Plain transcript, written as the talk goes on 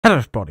Hello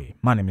everybody,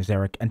 my name is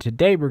Eric, and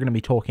today we're going to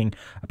be talking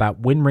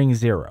about WinRing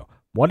Zero.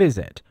 What is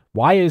it?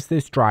 Why is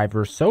this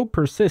driver so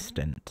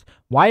persistent?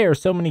 Why are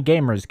so many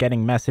gamers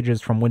getting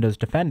messages from Windows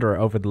Defender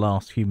over the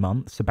last few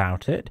months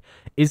about it?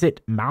 Is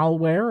it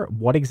malware?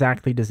 What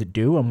exactly does it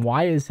do, and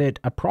why is it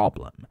a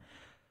problem?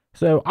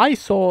 So I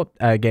saw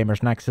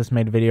Gamers Nexus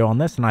made a video on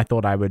this, and I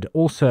thought I would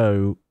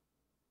also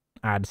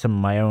add some of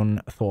my own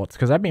thoughts,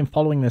 because I've been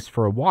following this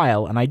for a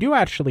while, and I do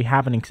actually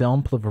have an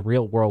example of a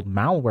real-world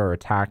malware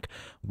attack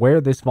where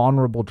this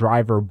vulnerable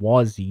driver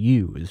was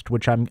used,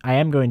 which I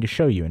am going to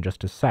show you in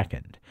just a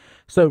second.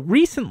 So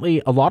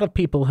recently, a lot of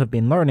people have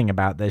been learning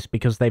about this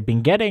because they've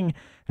been getting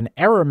an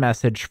error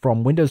message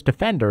from Windows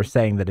Defender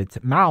saying that it's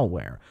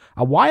malware.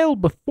 A while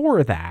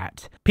before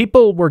that,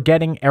 people were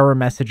getting error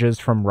messages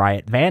from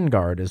Riot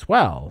Vanguard as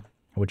well,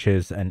 which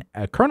is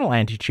a kernel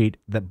anti-cheat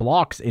that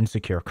blocks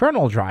insecure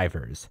kernel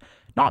drivers.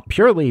 Not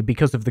purely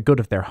because of the good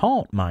of their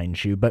heart,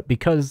 mind you, but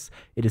because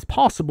it is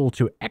possible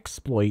to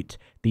exploit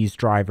these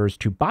drivers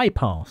to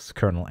bypass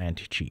kernel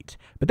anti-cheat.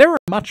 But there are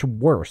much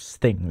worse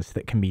things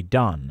that can be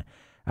done.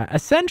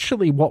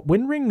 Essentially, what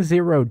WinRing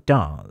Zero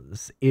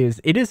does is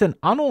it is an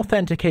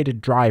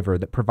unauthenticated driver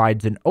that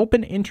provides an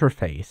open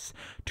interface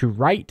to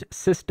write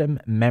system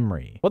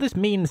memory. What this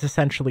means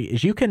essentially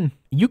is you can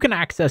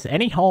access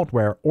any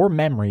hardware or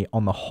memory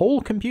on the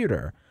whole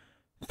computer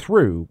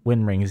through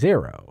WinRing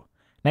Zero.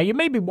 Now you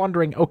may be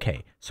wondering,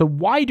 okay, so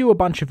why do a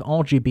bunch of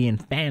RGB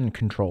and fan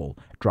control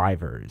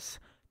drivers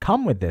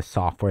come with this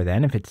software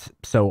then if it's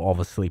so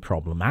obviously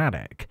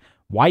problematic?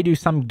 Why do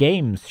some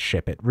games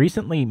ship it?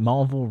 Recently,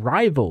 Marvel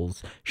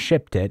Rivals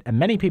shipped it, and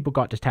many people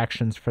got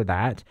detections for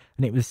that,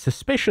 and it was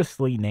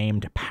suspiciously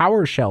named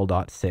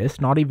PowerShell.sys,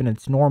 not even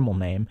its normal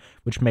name,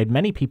 which made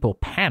many people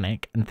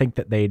panic and think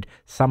that they'd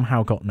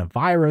somehow gotten a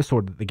virus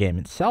or that the game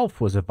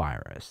itself was a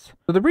virus.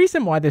 So the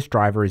reason why this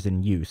driver is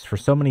in use for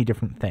so many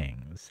different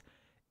things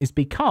is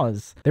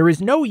because there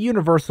is no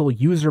universal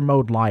user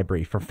mode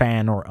library for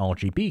fan or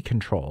RGB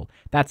control.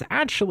 That's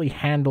actually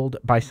handled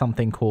by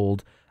something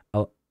called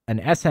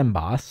an SM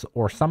bus,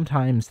 or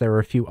sometimes there are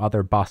a few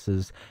other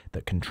buses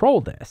that control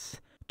this.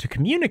 To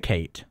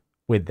communicate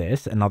with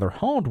this and other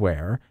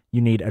hardware, you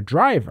need a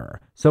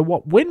driver. So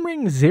what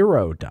WinRing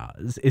Zero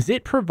does is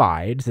it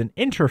provides an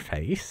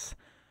interface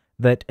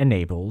that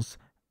enables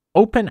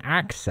open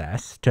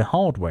access to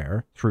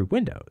hardware through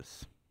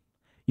Windows.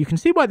 You can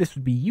see why this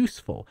would be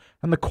useful,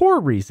 and the core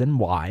reason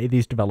why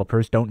these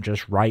developers don't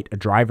just write a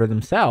driver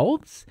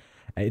themselves,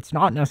 it's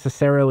not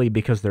necessarily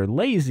because they're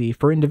lazy.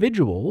 For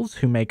individuals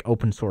who make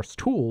open source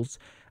tools,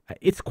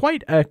 it's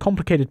quite a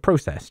complicated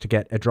process to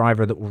get a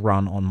driver that will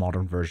run on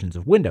modern versions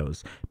of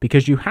Windows,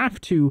 because you have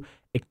to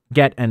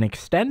get an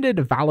extended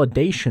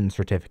validation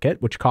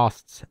certificate, which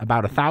costs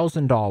about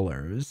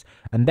 $1,000,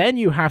 and then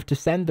you have to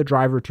send the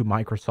driver to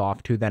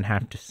Microsoft, who then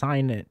have to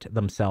sign it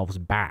themselves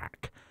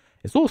back.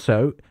 It's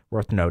also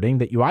worth noting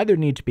that you either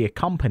need to be a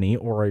company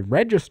or a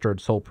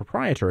registered sole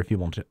proprietor if you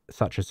want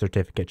such a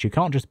certificate. You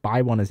can't just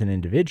buy one as an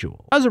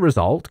individual. As a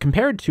result,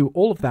 compared to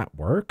all of that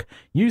work,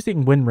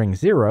 using WinRing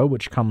Zero,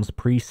 which comes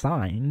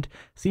pre-signed,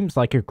 seems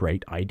like a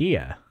great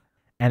idea.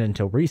 And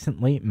until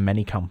recently,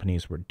 many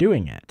companies were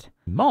doing it.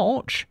 In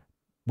March,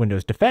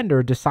 Windows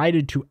Defender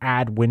decided to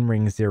add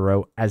WinRing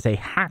Zero as a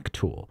hack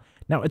tool.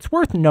 Now, it's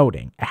worth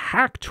noting, a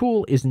hack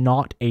tool is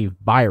not a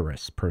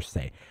virus per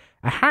se.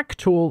 A hack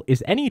tool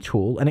is any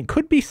tool, and it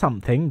could be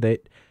something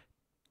that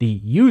the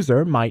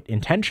user might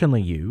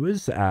intentionally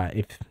use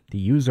if the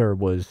user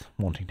was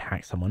wanting to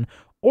hack someone,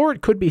 or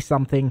it could be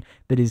something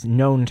that is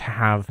known to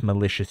have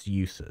malicious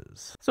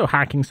uses. So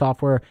hacking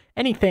software,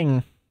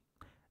 anything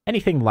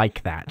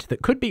like that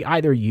could be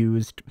either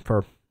used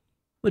for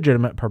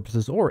legitimate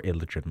purposes or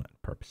illegitimate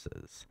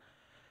purposes.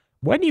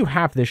 When you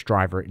have this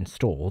driver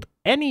installed,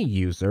 any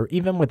user,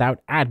 even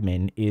without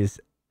admin, is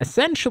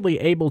essentially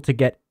able to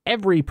get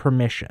every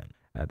permission.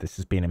 This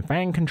has been in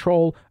fan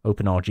control,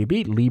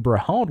 OpenRGB, Libra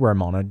hardware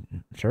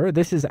monitor.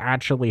 This is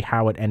actually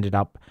how it ended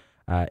up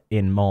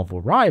in Marvel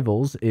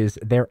Rivals, is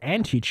their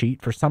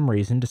anti-cheat, for some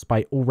reason,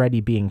 despite already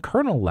being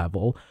kernel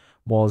level,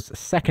 was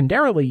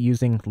secondarily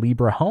using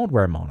Libra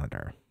hardware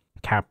monitor.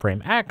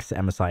 CapFrame X,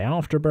 MSI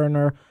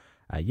Afterburner,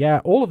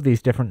 all of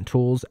these different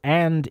tools,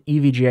 and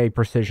EVGA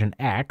Precision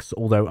X,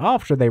 although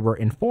after they were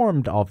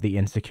informed of the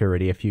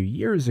insecurity a few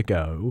years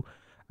ago,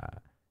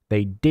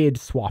 they did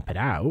swap it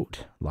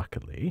out,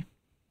 luckily.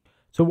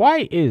 So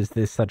why is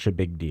this such a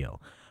big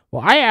deal?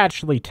 Well, I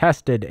actually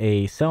tested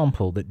a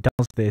sample that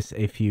does this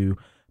a few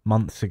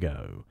months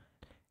ago.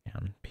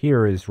 And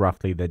here is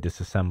roughly the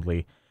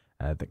disassembly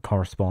that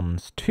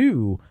corresponds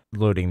to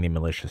loading the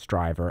malicious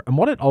driver. And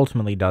what it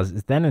ultimately does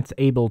is then it's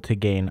able to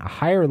gain a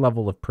higher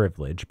level of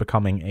privilege,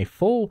 becoming a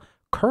full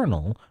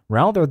kernel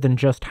rather than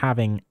just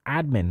having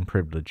admin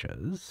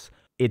privileges.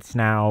 It's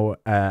now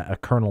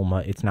kernel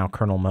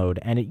mode,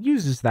 and it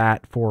uses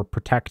that for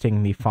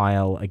protecting the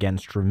file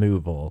against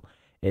removal.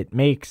 It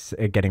makes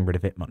getting rid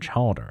of it much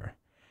harder.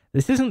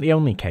 This isn't the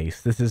only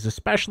case. This is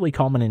especially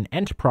common in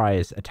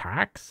enterprise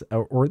attacks,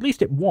 or at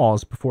least it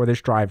was before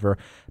this driver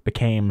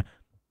became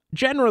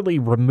generally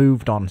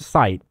removed on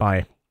site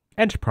by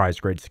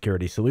enterprise-grade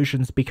security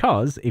solutions,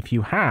 because if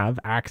you have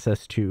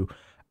access to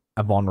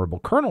a vulnerable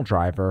kernel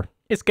driver,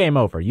 it's game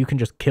over. You can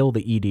just kill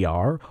the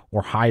EDR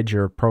or hide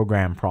your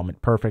program from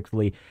it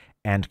perfectly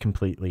and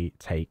completely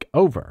take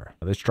over.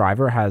 This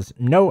driver has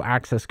no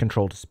access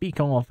control to speak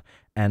of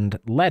and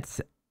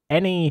lets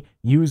any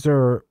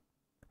user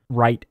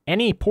write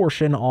any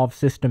portion of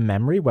system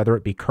memory, whether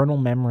it be kernel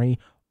memory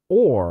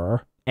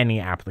or any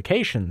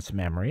application's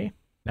memory.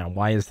 Now,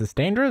 why is this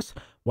dangerous?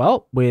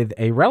 Well, with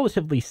a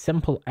relatively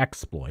simple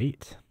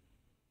exploit,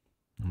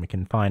 and we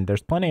can find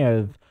there's plenty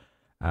of,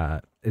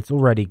 it's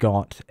already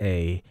got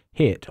a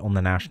hit on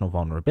the National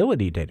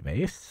Vulnerability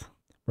Database.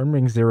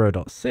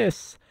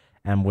 winring0.sys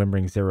and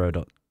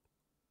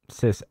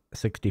winring0.sys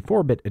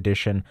 64-bit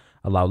edition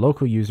allow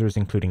local users,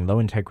 including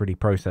low-integrity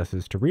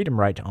processes, to read and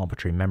write to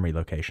arbitrary memory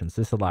locations.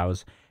 This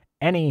allows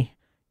any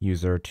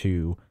user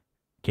to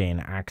gain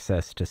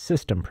access to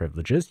system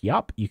privileges.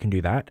 Yup, you can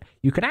do that.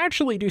 You can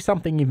actually do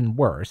something even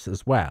worse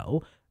as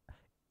well.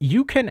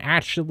 You can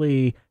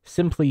actually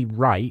simply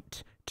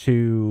write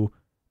to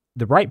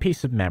the right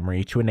piece of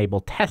memory to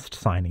enable test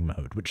signing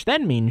mode, which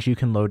then means you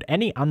can load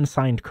any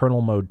unsigned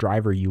kernel mode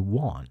driver you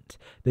want.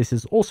 This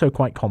is also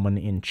quite common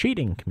in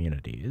cheating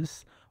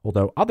communities,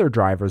 although other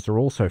drivers are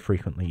also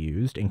frequently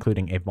used,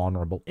 including a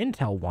vulnerable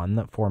Intel one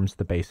that forms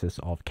the basis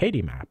of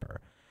KDMapper.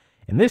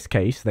 In this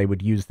case, they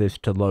would use this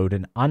to load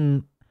an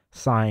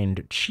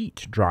unsigned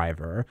cheat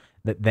driver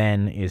that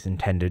then is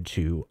intended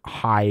to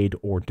hide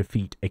or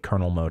defeat a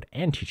kernel mode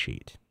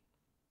anti-cheat.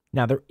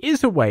 Now, there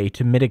is a way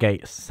to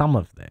mitigate some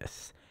of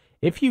this.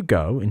 If you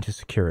go into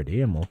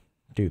security, and we'll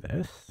do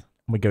this,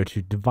 we go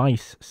to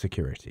device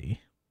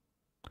security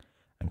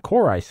and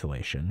core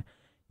isolation,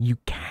 you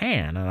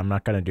can, and I'm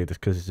not going to do this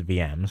because it's a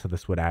VM, so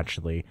this would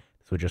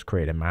just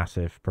create a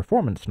massive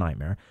performance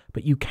nightmare,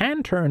 but you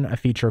can turn a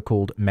feature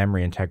called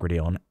memory integrity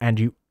on, and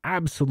you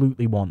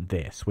absolutely want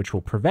this, which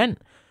will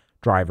prevent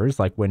drivers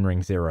like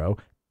winring0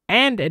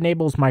 and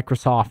enables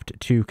Microsoft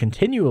to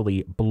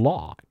continually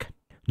block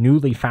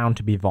newly found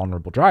to be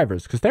vulnerable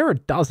drivers, because there are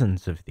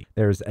dozens of these.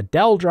 There's a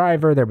Dell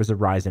driver, there was a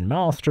Ryzen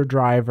Master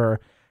driver,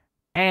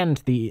 and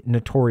the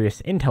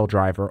notorious Intel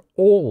driver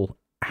all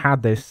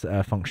had this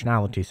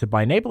functionality. So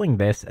by enabling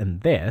this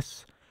and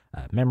this,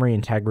 memory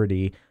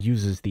integrity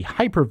uses the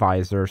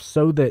hypervisor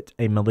so that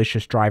a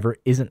malicious driver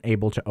isn't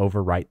able to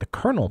overwrite the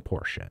kernel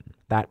portion.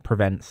 That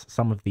prevents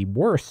some of the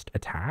worst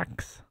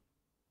attacks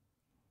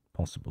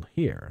possible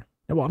here.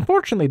 Now, what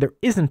unfortunately there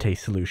isn't a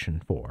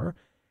solution for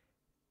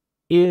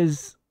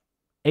is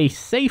a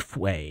safe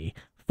way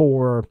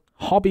for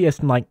hobbyist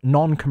and like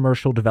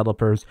non-commercial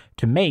developers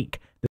to make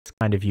this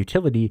kind of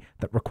utility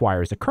that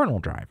requires a kernel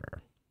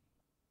driver.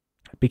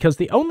 Because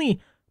the only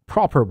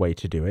proper way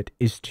to do it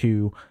is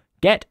to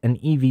get an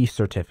EV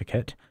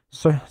certificate,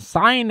 so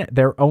sign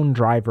their own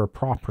driver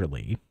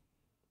properly,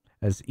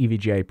 as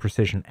EVGA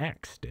Precision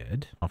X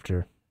did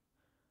after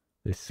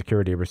this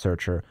security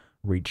researcher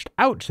reached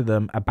out to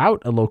them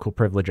about a local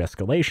privilege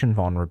escalation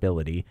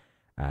vulnerability.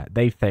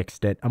 They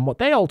fixed it, and what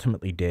they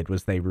ultimately did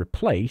was they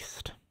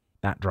replaced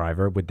that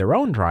driver with their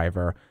own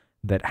driver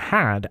that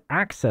had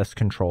access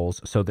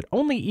controls so that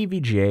only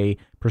EVGA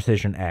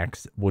Precision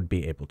X would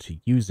be able to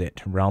use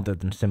it, rather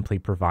than simply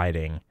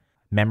providing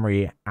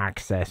memory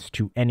access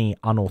to any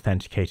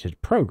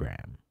unauthenticated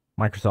program.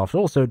 Microsoft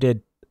also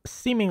did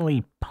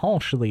seemingly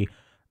partially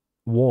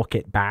walk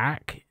it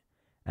back,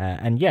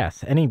 and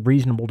yes, any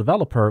reasonable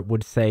developer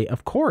would say,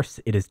 of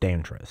course it is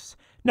dangerous.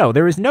 No,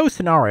 there is no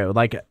scenario,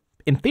 like,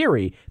 in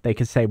theory, they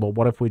could say, well,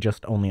 what if we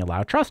just only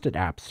allow trusted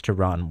apps to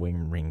run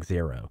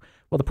winring0?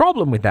 Well, the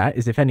problem with that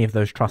is if any of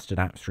those trusted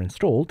apps are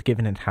installed,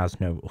 given it has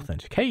no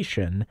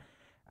authentication,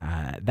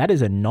 that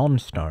is a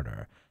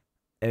non-starter.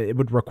 It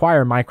would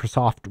require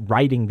Microsoft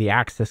writing the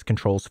access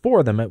controls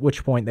for them, at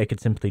which point they could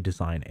simply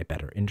design a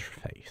better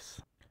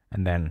interface.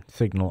 And then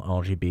Signal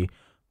RGB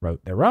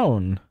wrote their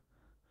own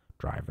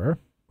driver,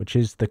 which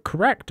is the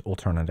correct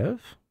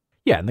alternative.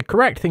 Yeah, and the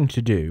correct thing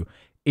to do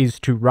is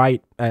to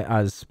write,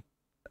 as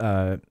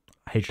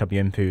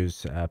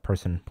HWInfo's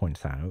person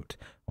points out,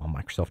 while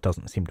Microsoft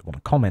doesn't seem to want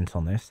to comment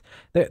on this,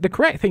 the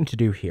correct thing to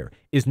do here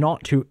is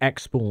not to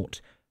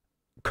export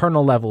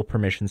kernel-level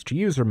permissions to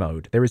user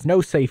mode. There is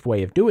no safe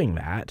way of doing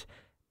that.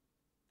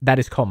 That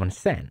is common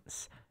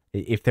sense.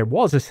 If there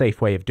was a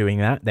safe way of doing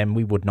that, then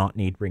we would not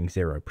need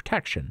Ring0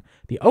 protection.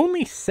 The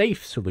only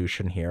safe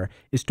solution here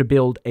is to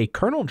build a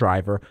kernel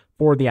driver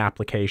for the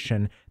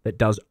application that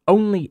does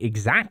only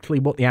exactly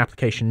what the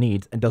application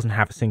needs and doesn't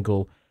have a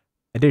single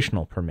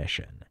additional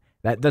permission.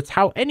 That's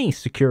how any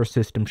secure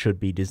system should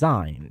be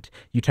designed.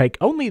 You take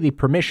only the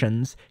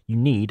permissions you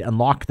need and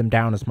lock them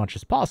down as much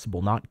as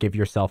possible, not give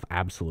yourself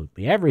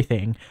absolutely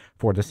everything,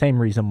 for the same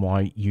reason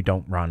why you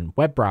don't run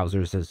web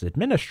browsers as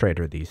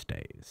administrator these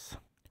days.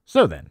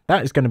 So then,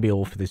 that is going to be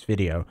all for this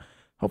video.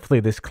 Hopefully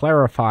this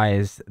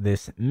clarifies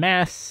this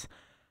mess.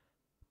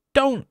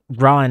 Don't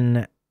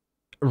run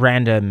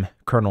random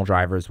kernel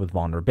drivers with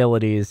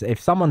vulnerabilities. If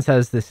someone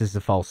says this is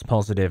a false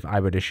positive, I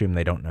would assume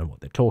they don't know what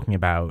they're talking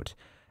about.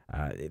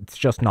 It's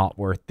just not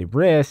worth the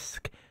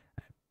risk.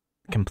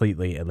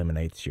 Completely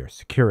eliminates your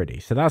security.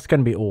 So that's going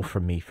to be all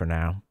from me for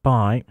now.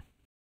 Bye.